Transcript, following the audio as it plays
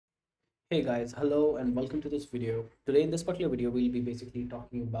Hey guys, hello and welcome to this video. Today in this particular video, we'll be basically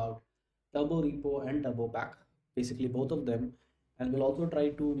talking about Turbo Repo and Turbopack, basically both of them. And we'll also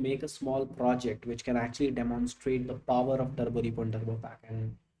try to make a small project which can actually demonstrate the power of Turbo Repo and Turbopack.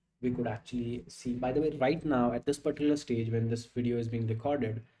 And we could actually see, by the way, right now at this particular stage when this video is being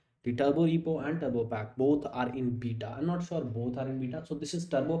recorded, the Turbo Repo and Turbopack both are in beta. I'm not sure both are in beta. So this is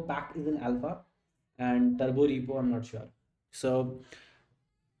Turbopack is in alpha and Turbo Repo, I'm not sure. So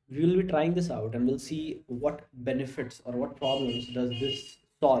we will be trying this out and we'll see what benefits or what problems does this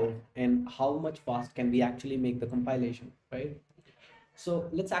solve and how much fast can we actually make the compilation, right? So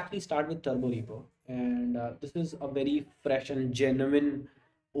let's actually start with Turbo Repo, and this is a very fresh and genuine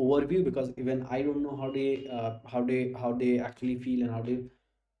overview because even I don't know how they actually feel and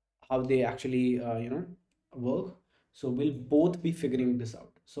how they actually work. So we'll both be figuring this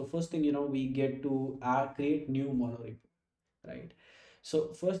out. So first thing, we get to create new monorepo, right?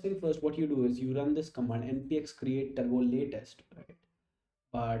 So first thing first, what you do is you run this command npx create turbo latest, right?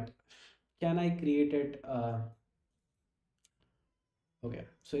 But can I create it? Okay,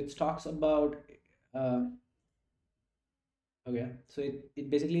 so it talks about uh, okay, so it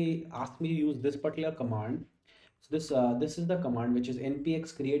basically asks me to use this particular command. So this is the command which is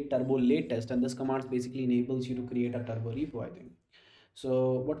npx create turbo latest, and this command basically enables you to create a turbo repo, I think.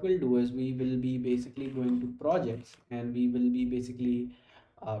 So what we'll do is we will be basically going to projects and we will be basically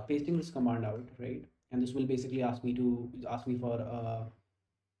pasting this command out, right? And this will basically ask me for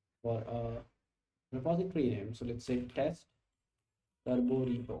a repository name. So let's say test turbo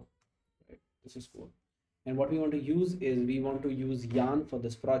repo, right? This is cool. And what we want to use is we want to use yarn for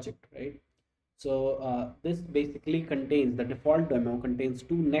this project, right? So this basically contains the default demo contains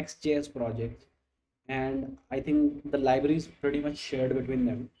two Next.js projects, and I think the library is pretty much shared between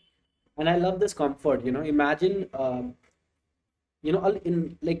them. And I love this comfort. Imagine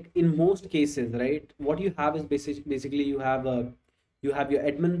in in most cases, right, what you have is basically you have your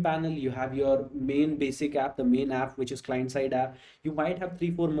admin panel, you have your main basic app, the main app which is client side app. You might have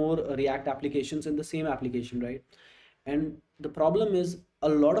three four more React applications in the same application, right? And the problem is a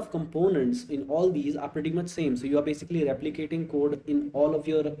lot of components in all these are pretty much same, so you are basically replicating code in all of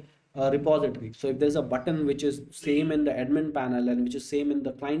your repository. So if there's a button which is same in the admin panel and which is same in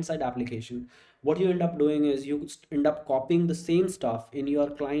the client side application, what you end up doing is you end up copying the same stuff in your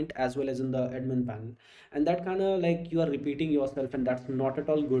client as well as in the admin panel, and that kind of like you are repeating yourself, and that's not at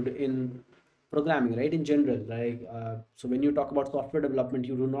all good in programming, right? In general, so when you talk about software development,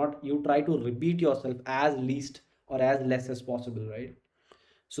 you try to repeat yourself as least or as less as possible, right?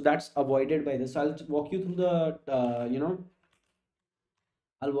 So that's avoided by this. I'll walk you through the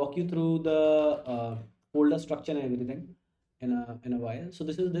I'll walk you through the folder structure and everything in a while. So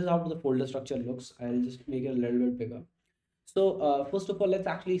this is how the folder structure looks. I'll just make it a little bit bigger. So first of all, let's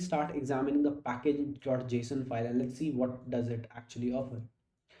actually start examining the package.json file and let's see what does it actually offer.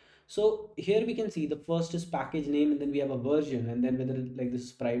 So here we can see the first is package name, and then we have a version, and then whether like this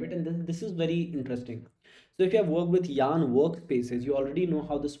is private, and then this is very interesting. So if you have worked with Yarn workspaces, you already know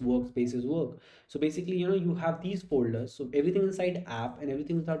how this workspaces work. So basically, you have these folders. So everything inside app and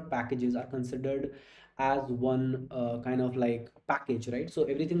everything inside packages are considered as one kind of like package, right? So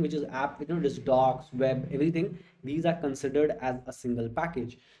everything which is app, this docs, web, everything, these are considered as a single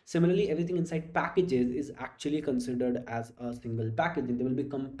package. Similarly, everything inside packages is actually considered as a single package, and they will be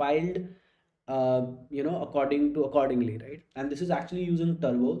compiled accordingly, right? And this is actually using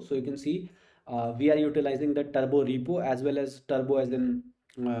turbo. So you can see we are utilizing the turbo repo as well as turbo as in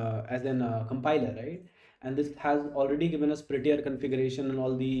compiler, right? And this has already given us prettier configuration and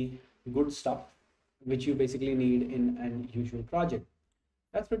all the good stuff which you basically need in an usual project.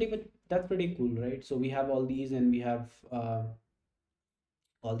 That's pretty cool, right? So we have all these and we have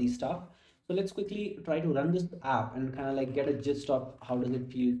all these stuff. So let's quickly try to run this app and kind of like get a gist of how does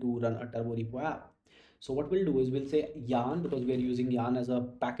it feel to run a turbo repo app. So what we'll do is we'll say yarn, because we're using yarn as a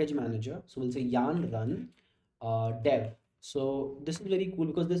package manager. So we'll say yarn run dev. So this is very cool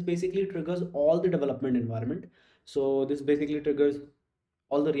because this basically triggers all the development environment. So this basically triggers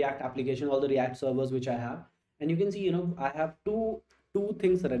all the React application, all the React servers which I have. And you can see, I have two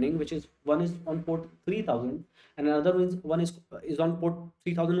things running, which is one is on port 3000 and another one is on port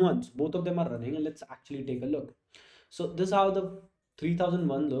 3001. Both of them are running, and let's actually take a look. So this is how the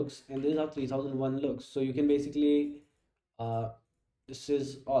 3001 looks, and this is how 3001 looks. So you can basically this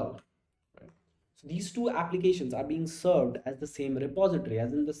is all right. So these two applications are being served as the same repository,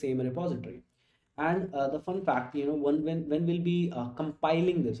 as in the same repository. And the fun fact, when we'll be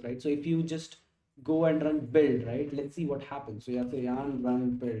compiling this, right? So if you just go and run build, right? Let's see what happens. So you have to yarn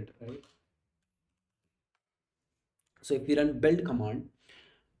run build, right? So if you run build command,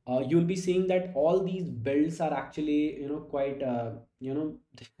 you'll be seeing that all these builds are actually, quite,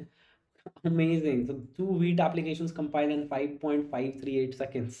 amazing. So two Vite applications compile in 5.538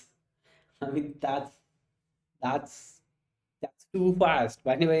 seconds. I mean, that's that's too fast.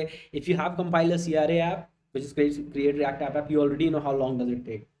 By the way, if you have compiled a CRA app, which is create React app, you already know how long does it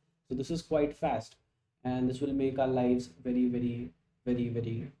take. So this is quite fast, and this will make our lives very, very, very,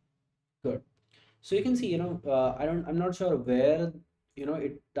 very good. So you can see, I'm not sure where,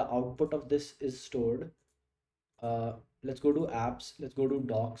 the output of this is stored. Uh, let's go to apps. Let's go to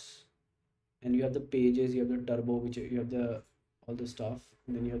docs, and you have the pages. You have the turbo, which you have the all the stuff,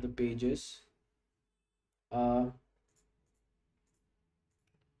 and then you have the pages. Uh,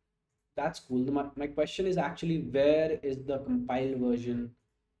 that's cool. My question is actually, where is the compiled version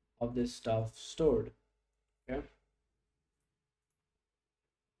of this stuff stored? Okay.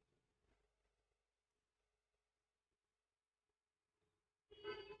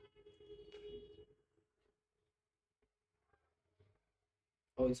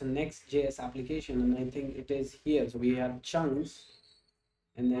 Oh, it's a Next.js application, and I think it is here. So we have chunks,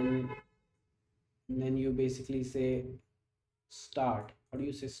 and then you basically say start. How do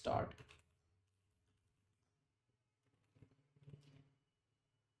you say start?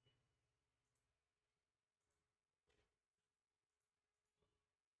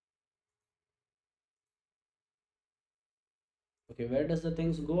 Okay, where does the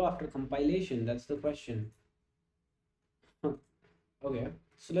things go after compilation? That's the question. Huh. Okay,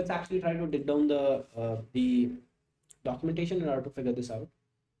 so let's actually try to dig down the documentation in order to figure this out.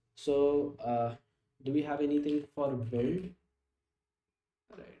 So, do we have anything for build?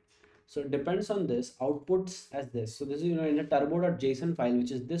 Right. So it depends on this outputs as this. So this is, in a turbo.json file,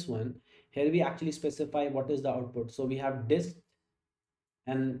 which is this one. Here we actually specify what is the output. So we have dist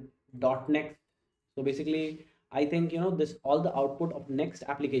and .next. So basically, I think, this all the output of next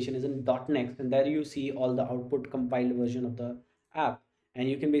application is in .next, and there you see all the output compiled version of the app, and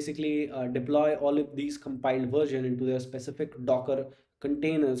you can basically deploy all of these compiled version into their specific Docker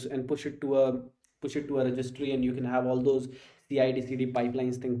containers and push it to a registry, and you can have all those CI/CD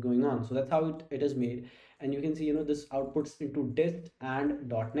pipelines things going on. So that's how it is made, and you can see, this outputs into dist and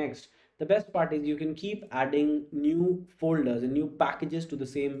 .next. The best part is you can keep adding new folders and new packages to the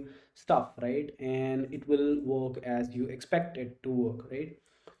same stuff, right? And it will work as you expect it to work, right?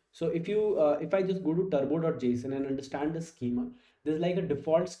 So if I just go to turbo.json and understand the schema, there's like a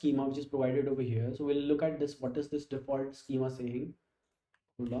default schema which is provided over here. So we'll look at this. What is this default schema saying?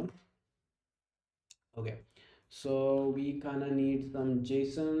 Hold on. Okay, so we kind of need some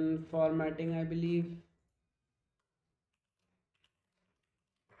JSON formatting, I believe.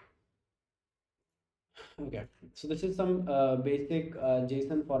 Okay, so this is some basic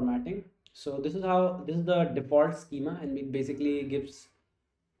JSON formatting. So this is the default schema, and it basically gives.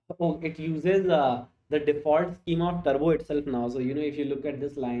 Oh, it uses the default schema of Turbo itself now. So if you look at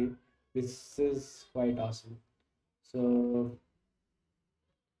this line, this is quite awesome. So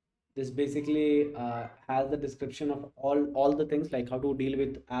this basically has the description of all the things, like how to deal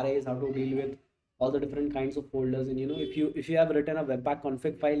with arrays, how to deal with all the different kinds of folders. And if you have written a webpack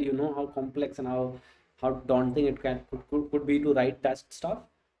config file, you know how complex and how daunting it could be to write that stuff.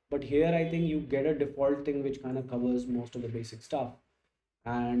 But here I think you get a default thing which kind of covers most of the basic stuff.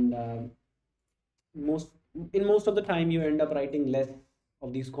 And most in most of the time you end up writing less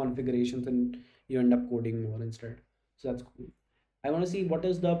of these configurations, and you end up coding more instead. So that's cool. I want to see what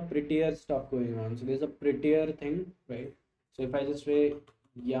is the prettier stuff going on. So there's a prettier thing, right? So if I just say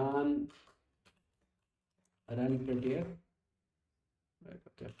yarn run prettier, right?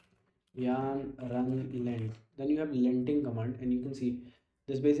 Okay, yarn run lent, then you have lenting command, and you can see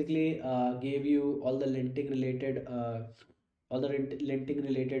this basically gave you all the lenting related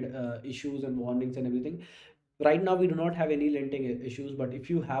issues and warnings and everything. Right now we do not have any linting issues, but if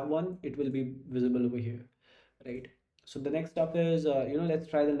you have one, it will be visible over here, right? So the next stuff is, let's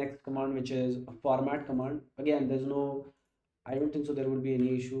try the next command, which is a format command. Again, I don't think so there will be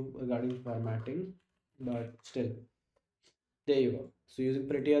any issue regarding formatting, but still, there you go. So using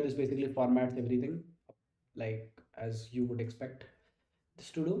prettier, this basically formats everything like as you would expect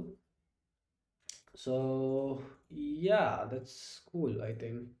this to do. So yeah, that's cool. I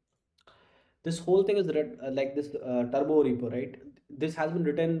think this whole thing is like this turbo repo, right? This has been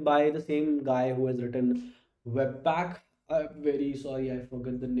written by the same guy who has written Webpack. I'm very sorry, I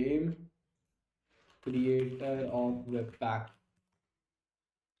forgot the name. Creator of Webpack.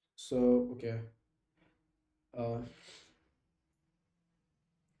 So okay, uh,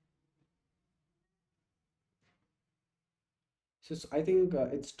 I think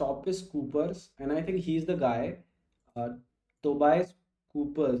it's Tobias Coopers, and I think he's the guy. Uh, Tobias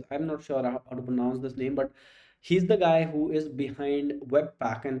Coopers. I'm not sure how to pronounce this name, but he's the guy who is behind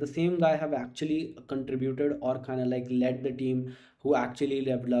Webpack, and the same guy have actually contributed or kind of like led the team who actually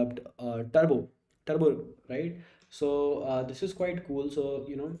developed Turbo, right? So this is quite cool. So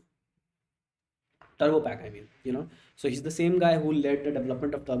Turbopack, I mean, so he's the same guy who led the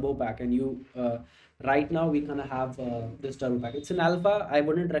development of Turbopack, and right now we kind of have this Turbopack. It's an alpha. I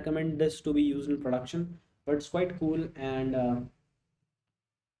wouldn't recommend this to be used in production, but it's quite cool, and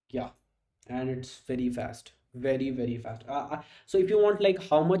yeah, and it's very fast, very very fast. So if you want like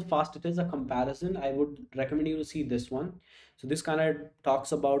how much fast it is, a comparison, I would recommend you to see this one. So this kind of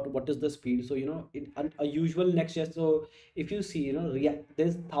talks about what is the speed. So a usual Next.js. So if you see, React,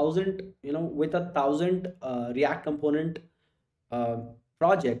 there's thousand, with 1,000 React component uh,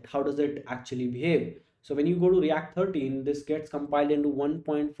 project, how does it actually behave? So when you go to React 13, this gets compiled into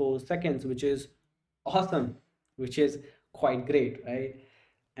 1.4 seconds, which is awesome, which is quite great, right?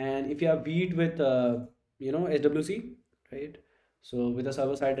 And if you have beat with SWC, right? So with the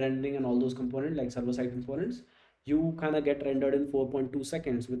server side rendering and all those components like server side components, you kind of get rendered in 4.2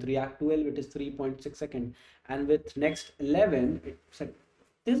 seconds. With React 12 it is 3.6 seconds, and with Next 11 it's like,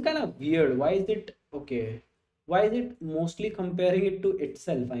 this is kind of weird. Why is it okay? Why is it mostly comparing it to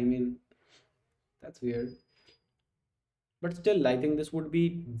itself? I mean, that's weird. But still, I think this would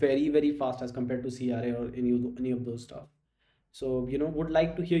be very very fast as compared to CRA or any of those stuff. So would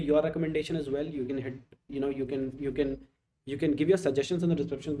like to hear your recommendation as well. You can hit, you can give your suggestions in the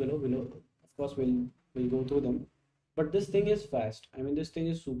descriptions below. Of course, we'll go through them. But this thing is fast. I mean, this thing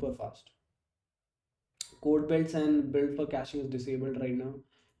is super fast. Code builds and build for caching is disabled right now.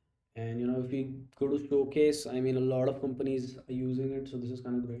 And if we go to showcase, I mean, a lot of companies are using it, so this is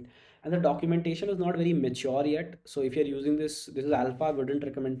kind of great. And the documentation is not very mature yet. So if you're using this is alpha. I wouldn't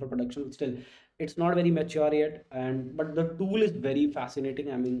recommend for production, but still, it's not very mature yet. And but the tool is very fascinating.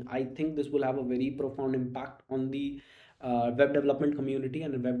 I mean, I think this will have a very profound impact on the web development community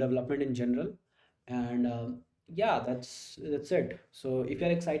and web development in general. And yeah, that's it. So if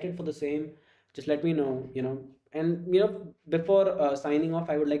you're excited for the same, just let me know. And before signing off,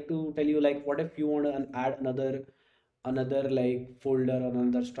 I would like to tell you, like, what if you want to add another like folder or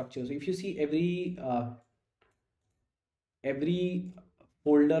another structure. So if you see every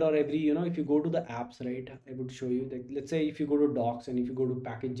folder, or every, if you go to the apps, right, I would show you that. Let's say if you go to docs and if you go to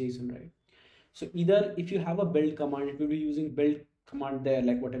package JSON, right? So either if you have a build command, it will be using build command there,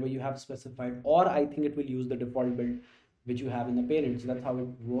 like whatever you have specified, or I think it will use the default build which you have in the parent. So that's how it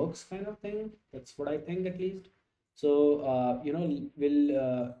works, kind of thing. That's what I think, at least. So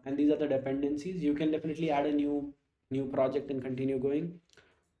will and these are the dependencies. You can definitely add a new project and continue going.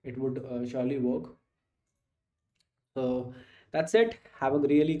 It would surely work. So that's it. Have a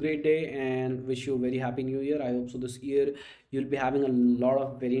really great day and wish you a very happy new year. I hope so this year you'll be having a lot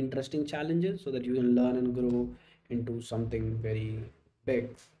of very interesting challenges so that you can learn and grow into something very big.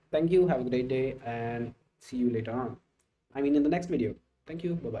 Thank you. Have a great day and see you later on. I mean, in the next video. Thank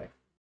you. Bye bye.